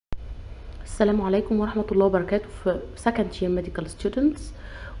Assalamu alaikum wa rahmatullahi wa barakatuh for second year medical students.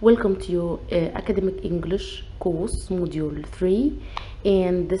 Welcome to your academic English course module 3,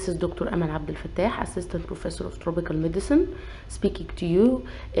 and this is Dr. Aman Abdel Fattah, assistant professor of tropical medicine, speaking to you.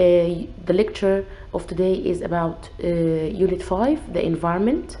 The lecture of today is about unit 5, the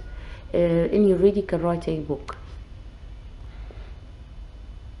environment. In your reading and writing book.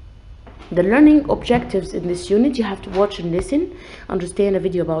 The learning objectives in this unit: you have to watch and listen, understand a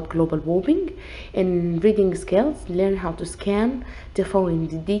video about global warming. In reading skills, learn how to scan, define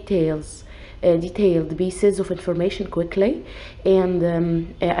the detailed pieces of information quickly. And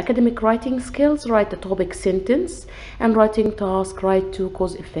academic writing skills: write the topic sentence, and writing task: write 2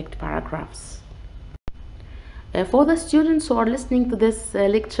 cause-effect paragraphs. For the students who are listening to this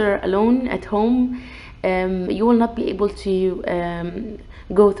lecture alone at home, you will not be able to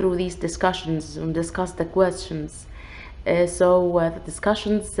go through these discussions and discuss the questions. So the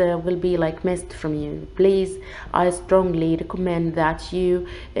discussions will be like missed from you. Please, I strongly recommend that you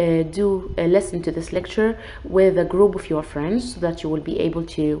do listen to this lecture with a group of your friends, so that you will be able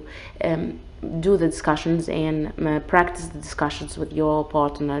to do the discussions and practice the discussions with your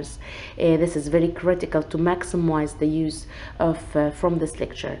partners. This is very critical to maximize the use of from this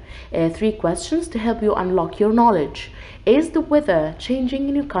lecture. 3 questions to help you unlock your knowledge. Is the weather changing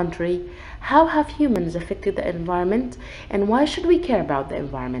in your country? How have humans affected the environment? And why should we care about the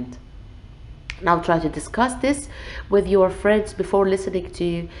environment? Now try to discuss this with your friends before listening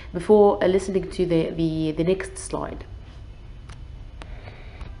to the next slide.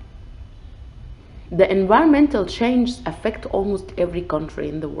 The environmental changes affect almost every country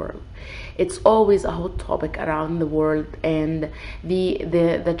in the world. It's always a hot topic around the world, and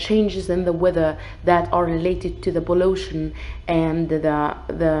the changes in the weather that are related to the pollution and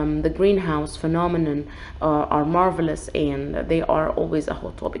the greenhouse phenomenon are marvelous, and they are always a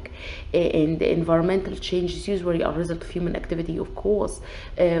hot topic. And the environmental changes usually are a result of human activity, of course,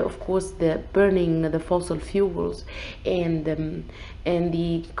 the burning the fossil fuels and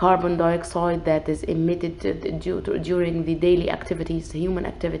the carbon dioxide that is emitted during the daily activities, human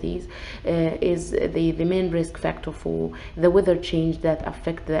activities, is the main risk factor for the weather change that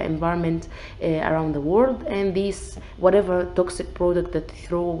affect the environment around the world. And these, whatever toxic product that you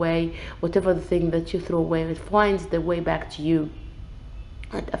throw away, whatever the thing that you throw away, it finds the way back to you.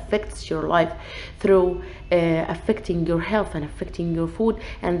 It affects your life through affecting your health and affecting your food,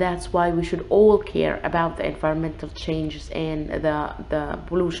 and that's why we should all care about the environmental changes and the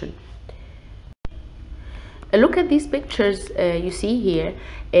pollution. Look at these pictures you see here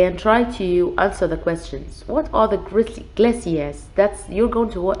and try to answer the questions. What are the glaciers? You're going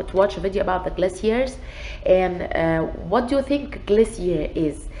to watch a video about the glaciers, and what do you think glacier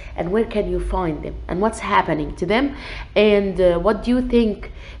is, and where can you find them, and what's happening to them, and what do you think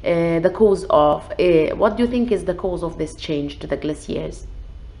is the cause of this change to the glaciers?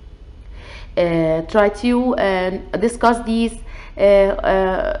 Try to discuss these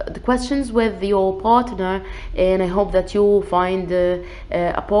the questions with your partner, and I hope that you find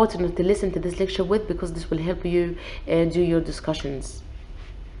a partner to listen to this lecture with, because this will help you do your discussions.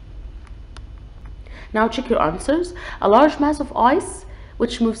 Now check your answers. A large mass of ice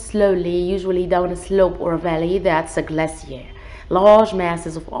which moves slowly, usually down a slope or a valley, that's a glacier. Large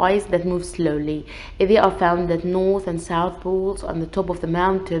masses of ice that move slowly. They are found at north and south poles, on the top of the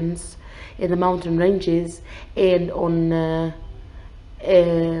mountains, in the mountain ranges, and on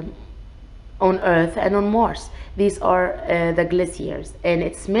Earth and on Mars. These are the glaciers, and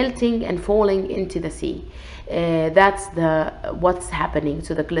it's melting and falling into the sea. That's what's happening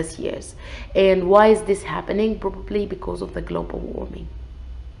to the glaciers. And why is this happening? Probably because of the global warming.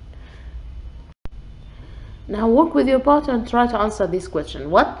 Now work with your partner and try to answer this question.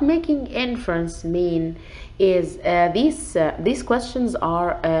 What making inference mean is these questions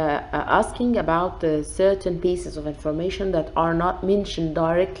are asking about certain pieces of information that are not mentioned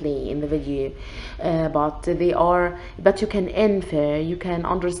directly in the video, but you can infer, you can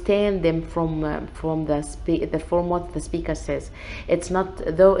understand them from what the speaker says. It's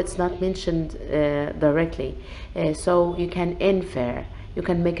not mentioned directly, so you can infer. You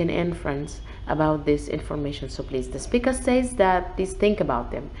can make an inference about this information. So please, the speaker says that, please think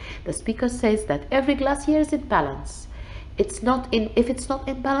about them. The speaker says that every glacier is in balance. If it's not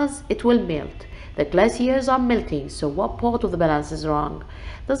in balance, it will melt. The glaciers are melting, so what part of the balance is wrong?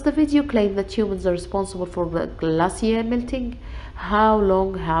 Does the video claim that humans are responsible for the glacier melting? How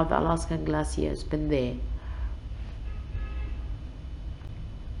long have the Alaskan glaciers been there?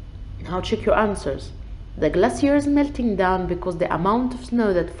 Now check your answers. The glacier is melting down because the amount of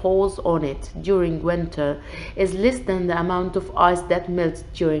snow that falls on it during winter is less than the amount of ice that melts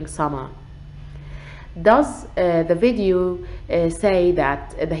during summer. Does the video say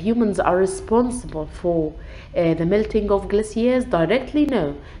that the humans are responsible for the melting of glaciers directly?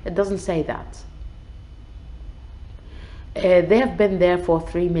 No, it doesn't say that. They have been there for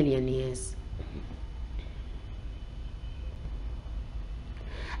 3 million years.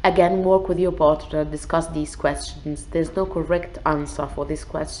 Again, work with your partner, discuss these questions. There's no correct answer for this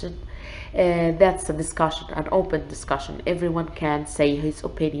question. That's a discussion, an open discussion. Everyone can say his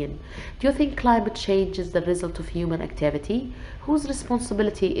opinion. Do you think climate change is the result of human activity? Whose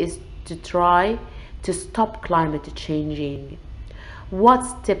responsibility is to try to stop climate changing? What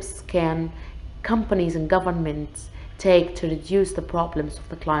steps can companies and governments take to reduce the problems of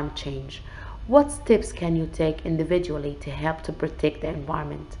the climate change? What steps can you take individually to help to protect the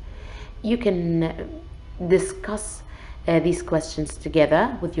environment? You can discuss these questions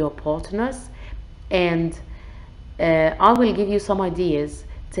together with your partners, and I will give you some ideas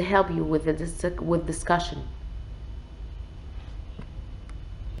to help you with discussion.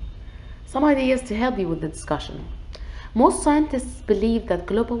 Some ideas to help you with the discussion. Most scientists believe that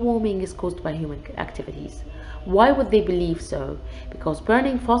global warming is caused by human activities. Why would they believe so? Because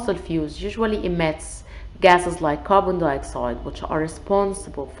burning fossil fuels usually emits gases like carbon dioxide, which are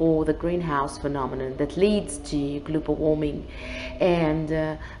responsible for the greenhouse phenomenon that leads to global warming. And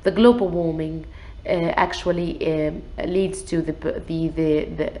the global warming actually leads to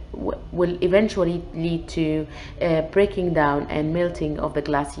will eventually lead to breaking down and melting of the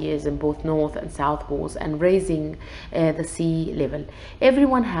glaciers in both north and south poles and raising the sea level.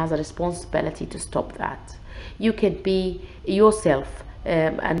 Everyone has a responsibility to stop that. You can be yourself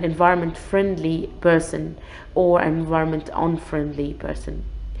an environment friendly person or an environment unfriendly person.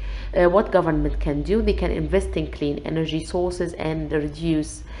 What government can do? They can invest in clean energy sources and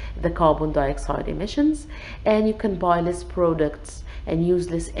reduce the carbon dioxide emissions, and you can buy less products and use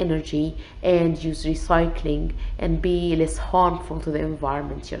less energy and use recycling and be less harmful to the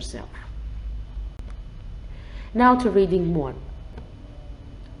environment yourself. Now to reading more.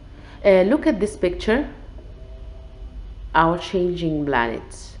 Look at this picture. Our changing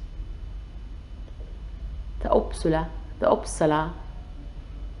planet. The Uppsala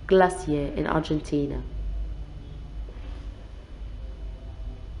Glacier in Argentina.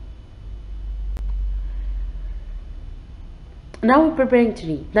 Now we're preparing to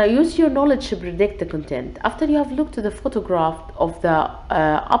read. Now use your knowledge to predict the content. After you have looked at the photograph of the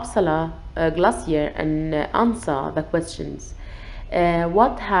Uppsala Glacier and answer the questions.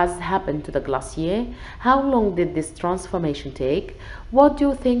 What has happened to the glacier? How long did this transformation take? What do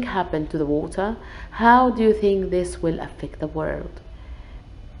you think happened to the water? How do you think this will affect the world?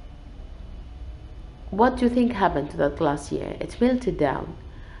 What do you think happened to the glacier? It melted down.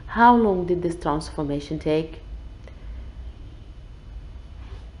 How long did this transformation take?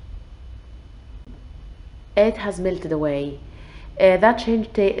 It has melted away. That change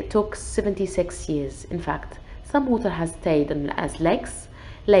took 76 years, in fact. Some water has stayed as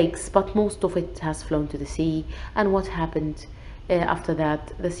lakes, but most of it has flown to the sea. And what happened after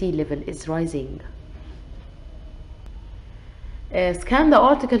that? The sea level is rising. Scan the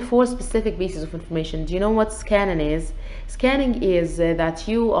article for specific pieces of information. Do you know what scanning is? Scanning is that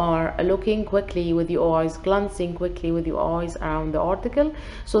you are looking quickly with your eyes, glancing quickly with your eyes around the article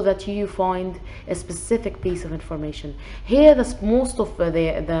so that you find a specific piece of information. Here, most of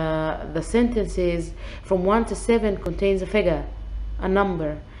the sentences from 1 to 7 contains a figure, a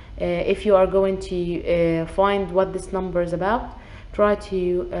number. If you are going to find what this number is about, try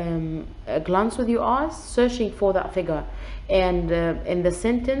to glance with your eyes, searching for that figure, and in the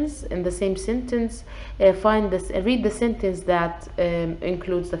same sentence, read the sentence that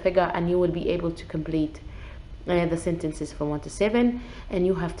includes the figure, and you will be able to complete the sentences from 1 to 7, and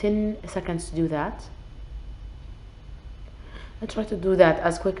you have 10 seconds to do that. And try to do that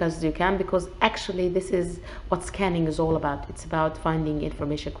as quick as you can, because actually this is what scanning is all about. It's about finding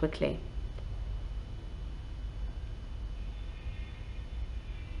information quickly.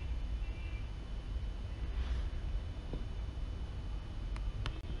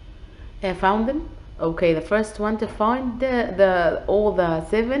 Found them. Okay, the first one to find all the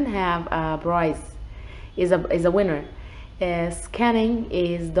 7 have a prize, is a winner. Scanning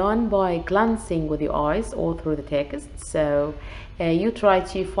is done by glancing with your eyes all through the text. So you try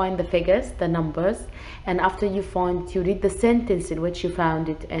to find the figures, the numbers, and after you read the sentence in which you found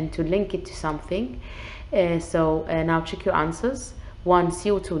it and to link it to something. Now check your answers. 1,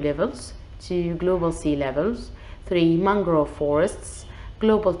 CO2 levels. 2, global sea levels. 3, mangrove forests.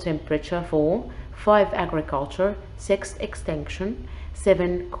 Global temperature. 4, 5, agriculture. 6, extinction.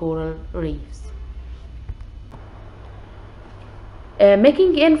 7, coral reefs.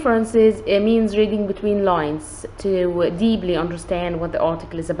 Making inferences means reading between lines to deeply understand what the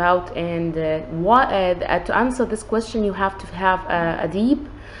article is about, and to answer this question you have to have a deep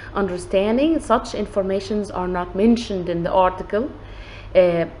understanding. Such informations are not mentioned in the article,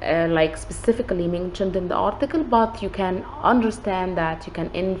 like specifically mentioned in the article, but you can understand that, you can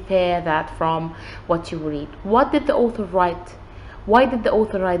infer that from what you read. What did the author write? Why did the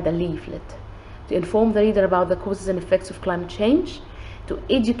author write the leaflet? To inform the reader about the causes and effects of climate change, to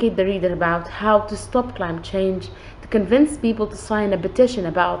educate the reader about how to stop climate change, to convince people to sign a petition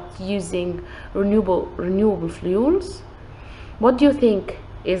about using renewable fuels. What do you think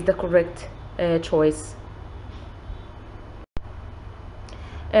is the correct choice?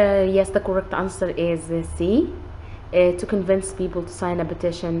 Yes, the correct answer is C, to convince people to sign a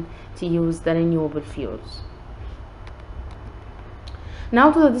petition to use the renewable fuels.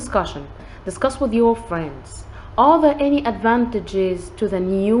 Now to the discussion. Discuss with your friends. Are there any advantages to the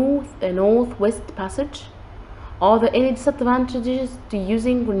new Northwest Passage? Are there any disadvantages to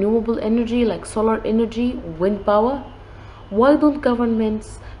using renewable energy like solar energy or wind power? Why don't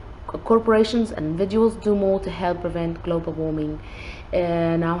governments, corporations and individuals do more to help prevent global warming?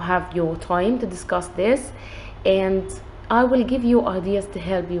 Now have your time to discuss this, and I will give you ideas to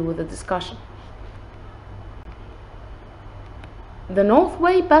help you with the discussion. The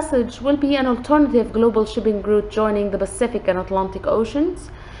Northwest Passage will be an alternative global shipping route joining the Pacific and Atlantic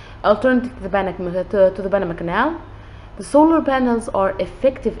Oceans, alternative to the Panama Canal. The solar panels are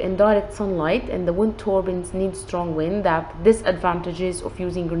effective in direct sunlight, and the wind turbines need strong wind. That disadvantages of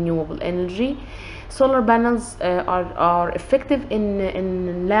using renewable energy. Solar panels are effective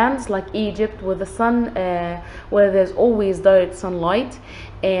in lands like Egypt, where the sun, where there's always direct sunlight,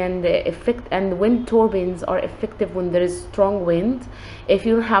 and wind turbines are effective when there is strong wind. If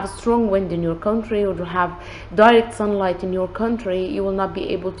you don't have strong wind in your country, or you have direct sunlight in your country, you will not be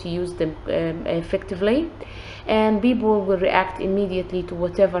able to use them effectively, and people will react immediately to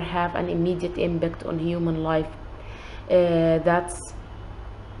whatever have an immediate impact on human life. That's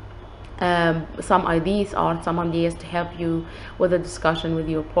some ideas to help you with the discussion with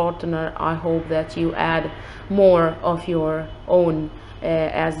your partner. I hope that you add more of your own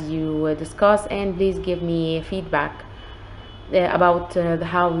as you discuss, and please give me feedback about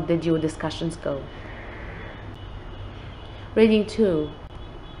how did your discussions go. Reading 2.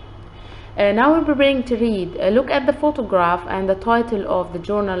 Now we're preparing to read. Look at the photograph and the title of the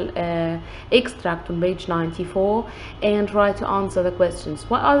journal extract on page 94 and try to answer the questions.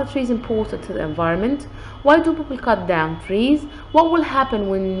 Why are the trees important to the environment? Why do people cut down trees? What will happen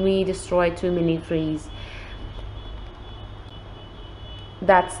when we destroy too many trees?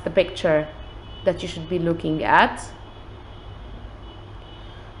 That's the picture that you should be looking at.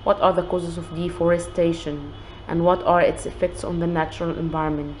 What are the causes of deforestation, and what are its effects on the natural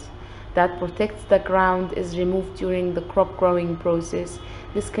environment? That protects the ground is removed during the crop growing process.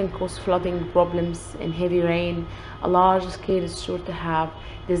 This can cause flooding problems and heavy rain. A large scale is sure to have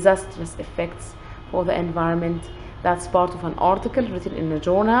disastrous effects for the environment. That's part of an article written in a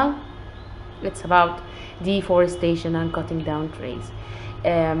journal. It's about deforestation and cutting down trees.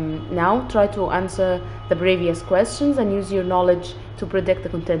 Now try to answer the previous questions and use your knowledge to predict the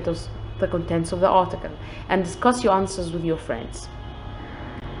contents of the article, and discuss your answers with your friends.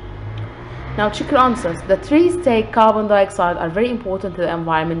 Now check your answers. The trees take carbon dioxide, are very important to the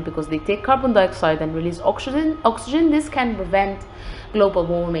environment because they take carbon dioxide and release oxygen. This can prevent global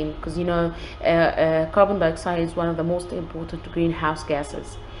warming because you know carbon dioxide is one of the most important greenhouse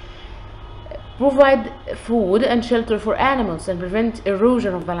gases. Provide food and shelter for animals and prevent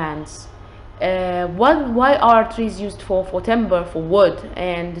erosion of the lands. Why are trees used for timber, for wood,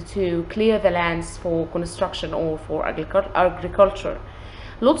 and to clear the lands for construction or for agriculture?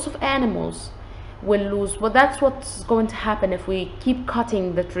 Lots of animals will lose. Well, that's what's going to happen if we keep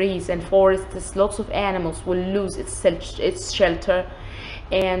cutting the trees and forests. Lots of animals will lose its shelter,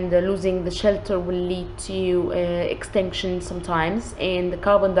 and losing the shelter will lead to extinction sometimes, and the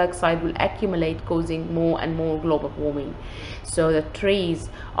carbon dioxide will accumulate, causing more and more global warming. So the trees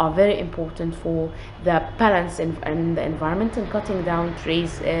are very important for the balance in the environment, and cutting down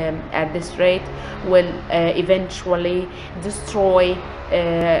trees at this rate will eventually destroy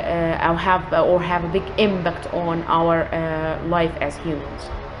or have a big impact on our life as humans.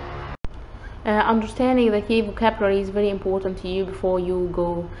 Understanding the key vocabulary is very important to you before you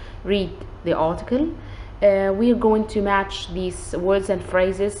go read the article. We are going to match these words and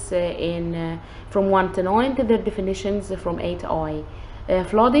phrases from 1 to 9 to their definitions from A to I.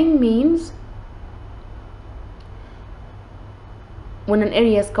 Flooding means when an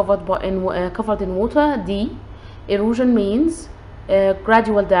area is covered in water. D. Erosion means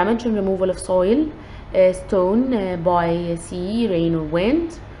Gradual damage and removal of soil, stone by sea, rain or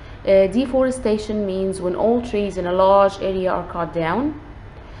wind. Deforestation means when all trees in a large area are cut down.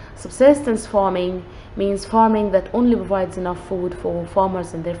 Subsistence farming means farming that only provides enough food for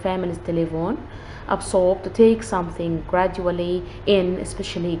farmers and their families to live on. Absorb, to take something gradually in,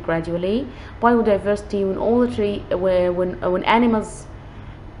 especially gradually. Biodiversity, when all the tree, when animals.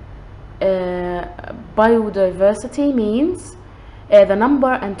 Biodiversity means the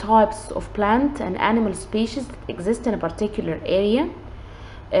number and types of plant and animal species that exist in a particular area.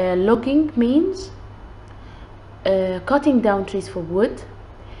 Logging means cutting down trees for wood.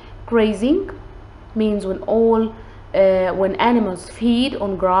 Grazing means when animals feed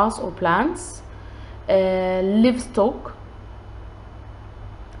on grass or plants. Livestock,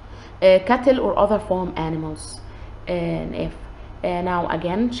 cattle or other farm animals. And if now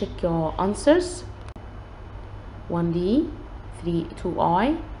again check your answers. 1D,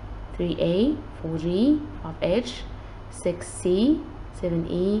 2I, 3A, 4G, 5H, 6C,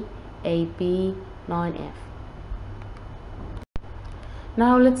 7E, 8B, 9F.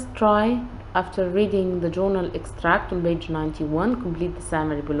 Now let's try, after reading the journal extract on page 91, complete the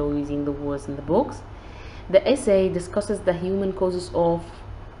summary below using the words in the box. The essay discusses the human causes of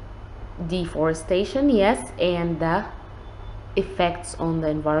deforestation, yes, and the effects on the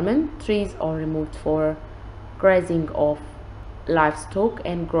environment. Trees are removed for grazing of livestock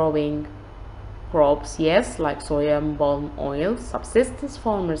and growing crops, yes, like soya and palm oil. Subsistence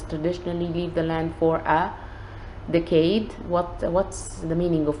farmers traditionally leave the land for a decade. What's the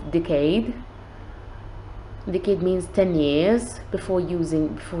meaning of decade? Decade means 10 years before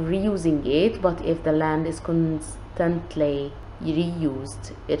reusing it, but if the land is constantly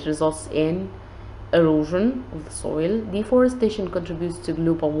reused, it results in erosion of the soil. Deforestation contributes to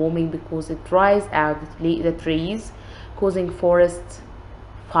global warming because it dries out the trees, causing forest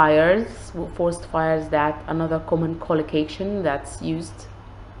fires. That another common collocation that's used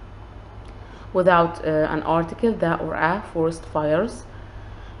without an article, that or a, forest fires.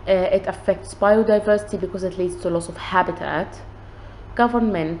 It affects biodiversity because it leads to loss of habitat.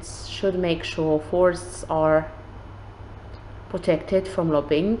 Governments should make sure forests are protected from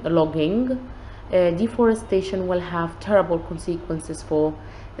logging. Deforestation will have terrible consequences for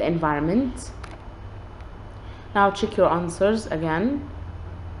the environment. Now check your answers again.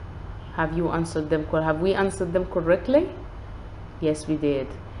 Have we answered them correctly? Yes, we did.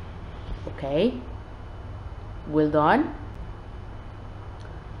 Okay, well done.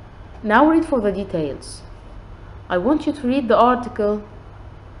 Now read for the details. I want you to read the article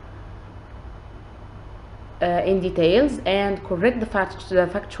in details and correct the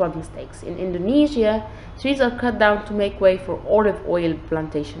factual mistakes. In Indonesia, trees are cut down to make way for olive oil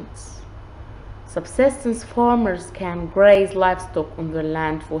plantations. Subsistence farmers can graze livestock on their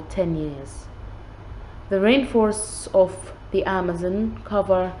land for 10 years. The rainforests of the Amazon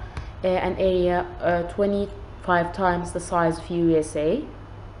cover an area 25 times the size of USA.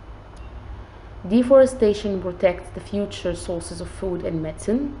 Deforestation protects the future sources of food and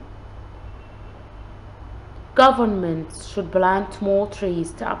medicine. Governments should plant more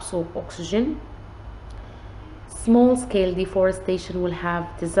trees to absorb oxygen. Small-scale deforestation will have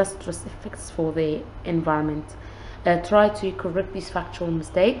disastrous effects for the environment. Try to correct these factual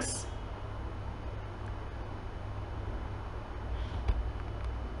mistakes.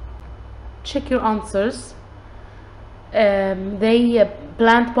 Check your answers. They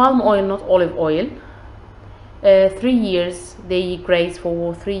plant palm oil, not olive oil. 3 years. They graze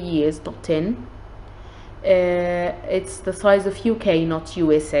for 3 years, not 10. It's the size of UK, not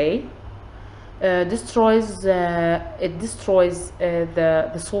USA. It destroys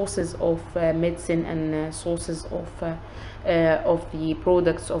the sources of medicine and sources of the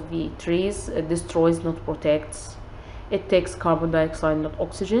products of the trees. It destroys, not protects. It takes carbon dioxide, not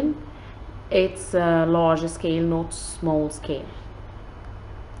oxygen. It's large scale, not small scale.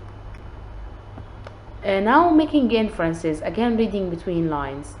 Now making inferences, again reading between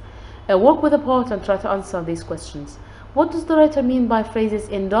lines. Work with a part and try to answer these questions. What does the writer mean by phrases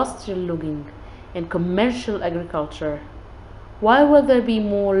industrial logging and commercial agriculture? Why will there be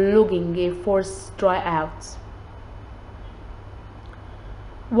more logging if forests dry out?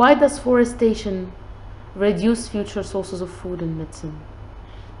 Why does forestation reduce future sources of food and medicine?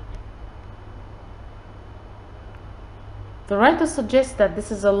 The writer suggests that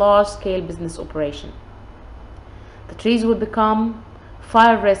this is a large-scale business operation. The trees will become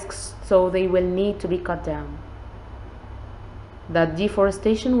fire risks, so they will need to be cut down. That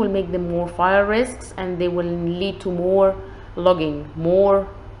deforestation will make them more fire risks, and they will lead to more logging, more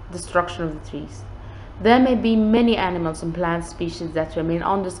destruction of the trees. There may be many animals and plant species that remain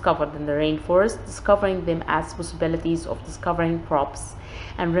undiscovered in the rainforest. Discovering them as possibilities of discovering crops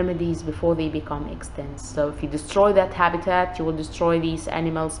and remedies before they become extinct. So if you destroy that habitat, you will destroy these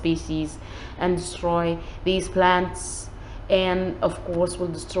animal species and destroy these plants, and of course will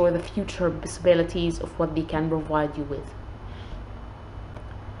destroy the future possibilities of what they can provide you with.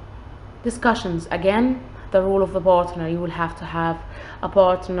 Discussions. Again, the role of the partner. You will have to have a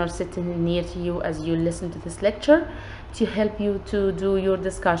partner sitting near to you as you listen to this lecture to help you to do your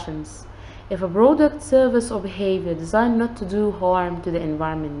discussions. If a product, service, or behavior designed not to do harm to the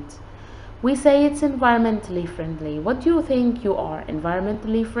environment, we say it's environmentally friendly. What do you think you are?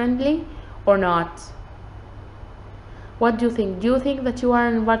 Environmentally friendly or not? What do you think? Do you think that you are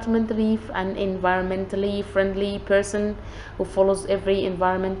an environmentally friendly person who follows every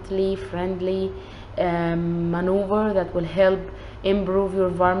environmentally friendly maneuver that will help improve your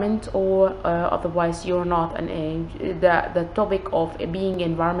environment, or otherwise you're not? And the topic of being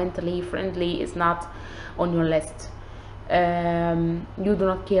environmentally friendly is not on your list. You do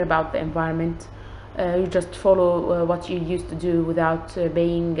not care about the environment. You just follow what you used to do without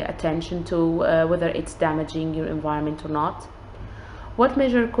paying attention to whether it's damaging your environment or not. What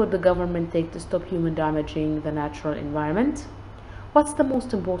measure could the government take to stop human damaging the natural environment? What's the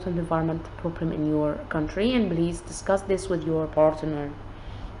most important environmental problem in your country? And please discuss this with your partner.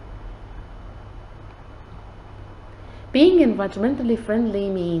 Being environmentally friendly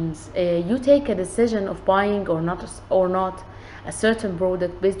means you take a decision of buying or not a certain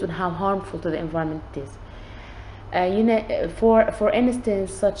product based on how harmful to the environment it is. For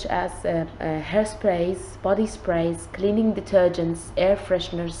instance, such as hairsprays, body sprays, cleaning detergents, air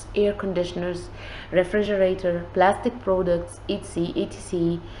fresheners, air conditioners, refrigerator, plastic products,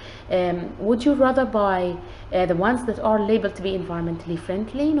 etc. Would you rather buy the ones that are labeled to be environmentally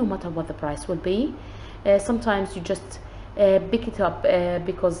friendly, no matter what the price will be? Sometimes you just pick it up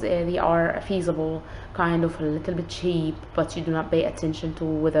because they are feasible, kind of a little bit cheap, but you do not pay attention to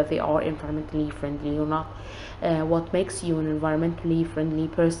whether they are environmentally friendly or not. What makes you an environmentally friendly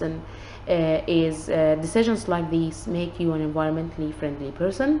person is decisions like these make you an environmentally friendly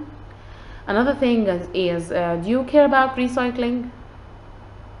person. Another thing is do you care about recycling?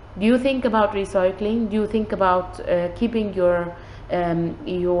 Do you think about recycling? Do you think about keeping your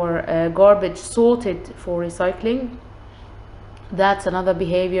garbage sorted for recycling? That's another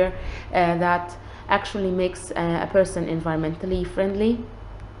behavior that actually makes a person environmentally friendly.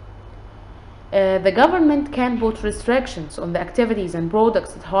 The government can put restrictions on the activities and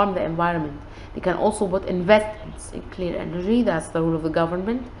products that harm the environment. They can also put investments in clean energy. That's the role of the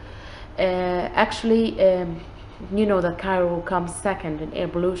government. You know that Cairo comes second in air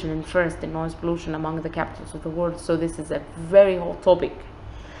pollution and first in noise pollution among the capitals of the world. So this is a very hot topic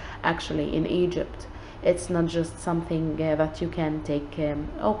actually in Egypt. It's not just something that you can take,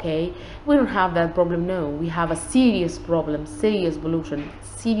 okay, we don't have that problem. No, we have a serious problem, serious pollution,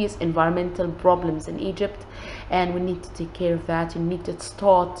 serious environmental problems in Egypt, and we need to take care of that. You need to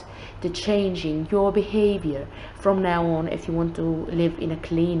start to changing your behavior from now on if you want to live in a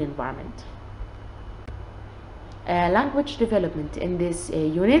clean environment. Language development in this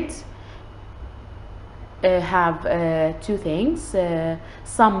unit have two things,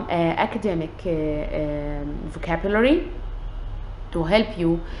 some academic vocabulary to help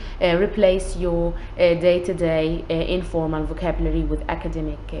you replace your day-to-day informal vocabulary with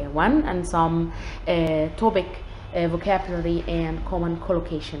academic one, and some topic vocabulary and common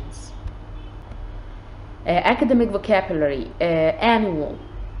collocations. Academic vocabulary: annual,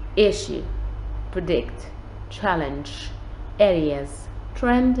 issue, predict, challenge, areas,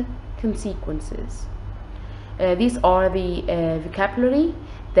 trend, consequences. These are the vocabulary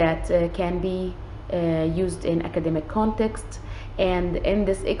that can be used in academic context, and in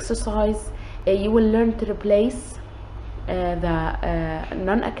this exercise you will learn to replace the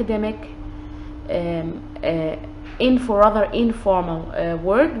non-academic rather informal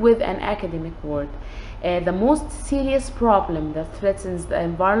word with an academic word. The most serious problem that threatens the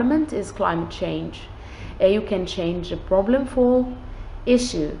environment is climate change. You can change a problem for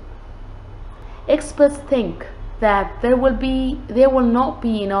issue. Experts think that there will not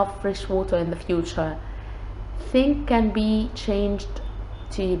be enough fresh water in the future. Think can be changed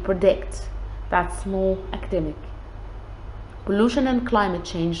to predict. That's more academic. Pollution and climate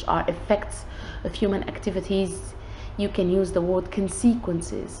change are effects of human activities. You can use the word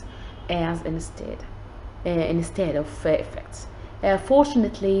consequences as instead of effects.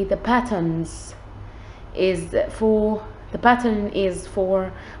 Fortunately, the pattern is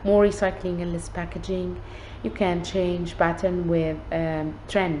for more recycling and less packaging. You can change pattern with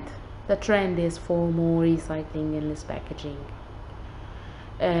trend. the trend is for more recycling and less packaging.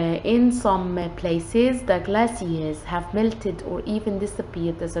 In some places, the glaciers have melted or even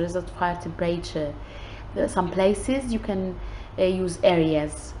disappeared as a result of higher temperature. Some places you can use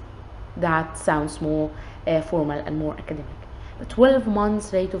areas that sounds more formal and more academic. The 12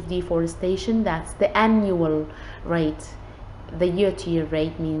 months rate of deforestation, that's the annual rate. The year-to-year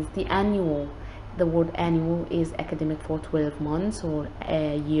rate means the annual. The word annual is academic for 12 months or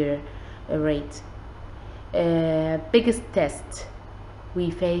a year rate. Biggest test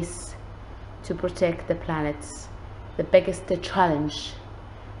we face to protect the planet, the biggest challenge,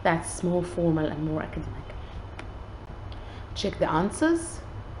 that's more formal and more academic. Check the answers.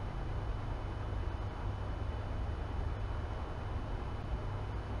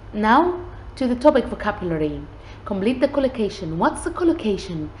 Now to the topic vocabulary. Complete the collocation. What's a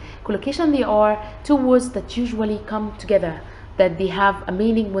collocation? Collocation, they are two words that usually come together, that they have a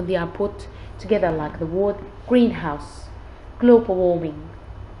meaning when they are put together, like the word greenhouse, global warming.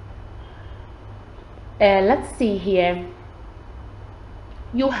 Let's see here.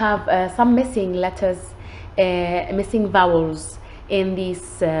 You have some missing letters, missing vowels in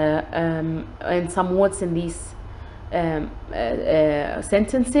these in some words in these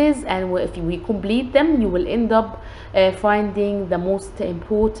sentences, and if we complete them, you will end up finding the most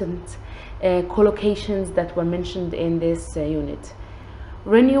important collocations that were mentioned in this unit.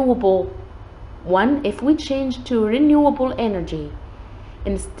 Renewable one, if we change to renewable energy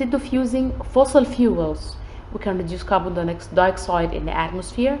instead of using fossil fuels, we can reduce carbon dioxide in the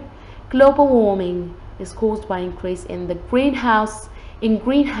atmosphere. Global warming is caused by increase in the greenhouse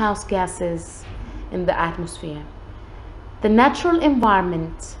gases in the atmosphere. The natural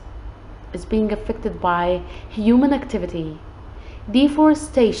environment is being affected by human activity.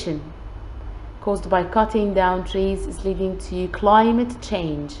 Deforestation caused by cutting down trees is leading to climate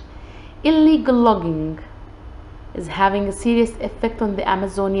change. Illegal logging is having a serious effect on the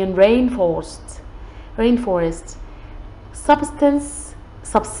Amazonian rainforest.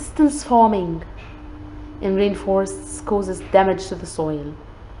 Subsistence farming in rainforests causes damage to the soil.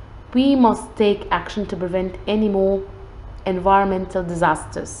 We must take action to prevent any more environmental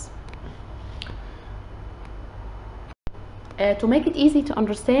disasters. To make it easy to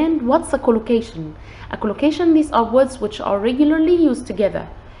understand, what's a collocation? A collocation, these are words which are regularly used together.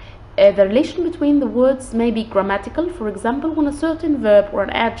 The relation between the words may be grammatical. For example, when a certain verb or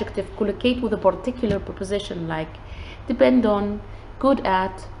an adjective collocate with a particular preposition like depend on, good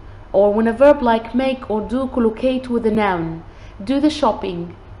at, or when a verb like make or do collocate with a noun, do the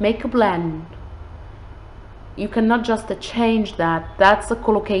shopping, make a plan. You cannot just change that. That's a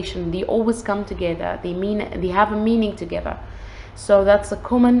collocation. They always come together. They have a meaning together. So that's a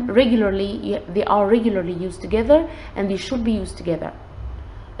common, they are regularly used together, and they should be used together.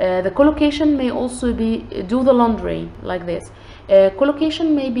 The collocation may also be do the laundry, like this.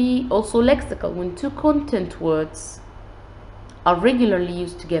 Collocation may be also lexical when two content words are regularly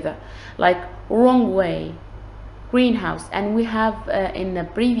used together, like wrong way, greenhouse. And we have in the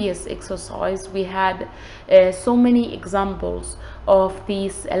previous exercise we had so many examples of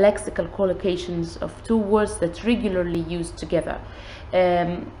these lexical collocations of two words that regularly used together,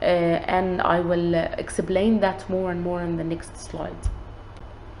 and I will explain that more and more in the next slide.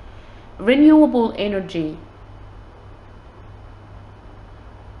 Renewable energy,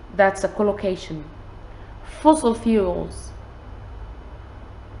 that's a collocation. Fossil fuels,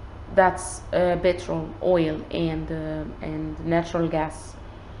 that's petrol, oil, and natural gas.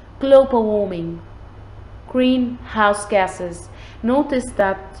 Global warming, greenhouse gases. Notice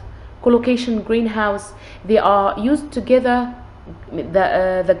that collocation greenhouse, they are used together.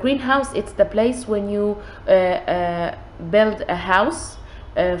 The greenhouse, it's the place when you build a house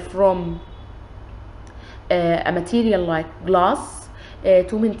from a material like glass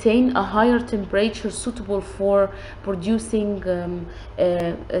to maintain a higher temperature suitable for producing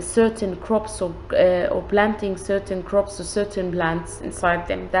certain crops or planting certain crops or certain plants inside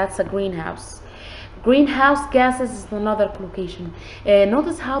them. That's a greenhouse. Greenhouse gases is another collocation.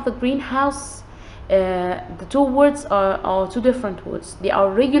 Notice how the greenhouse, the two words are two different words. They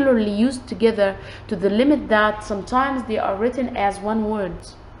are regularly used together to the limit that sometimes they are written as one word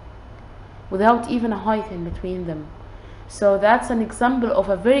without even a hyphen between them. So that's an example of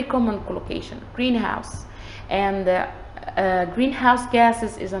a very common collocation, greenhouse. And greenhouse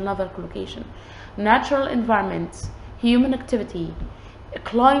gases is another collocation. Natural environment, human activity,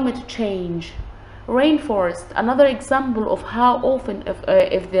 climate change, rainforest, another example of how often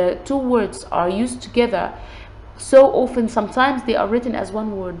if the two words are used together, so often sometimes they are written as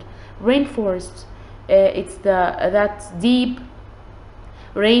one word. Rainforest, it's that deep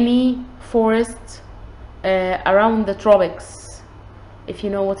rainy forests around the tropics, if you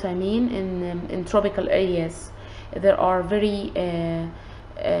know what I mean. In tropical areas there are very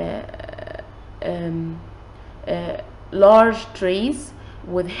large trees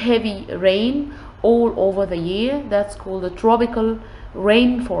with heavy rain all over the year. That's called a tropical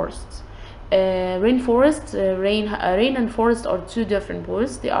rainforest. Rain and forest are two different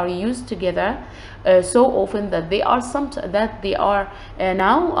words. They are used together so often that they are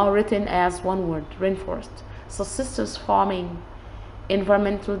now are written as one word, rainforest. Subsistence farming,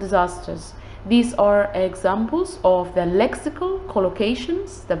 environmental disasters. These are examples of the lexical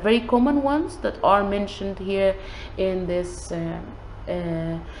collocations, the very common ones that are mentioned here in this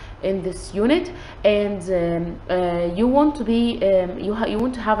unit. And you want to be you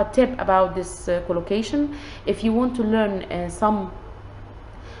want to have a tip about this collocation. If you want to learn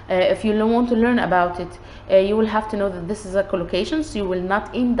if you want to learn about it, you will have to know that this is a collocation, so you will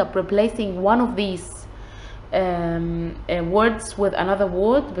not end up replacing one of these words with another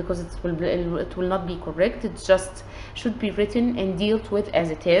word, because it will not be correct. It just should be written and dealt with as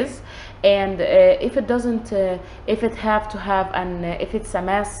it is. And if it doesn't if it have to have an if it's a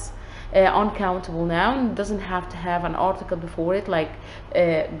mass uncountable noun, it doesn't have to have an article before it, like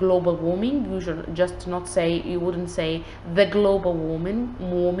global warming. Usually, just not say, you wouldn't say the global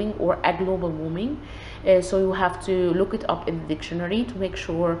warming or a global warming. So you have to look it up in the dictionary to make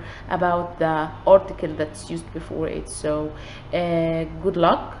sure about the article that's used before it. So good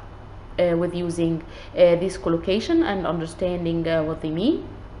luck with using this collocation and understanding what they mean.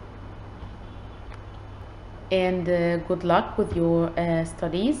 And good luck with your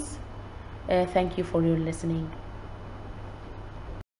studies. Thank you for your listening.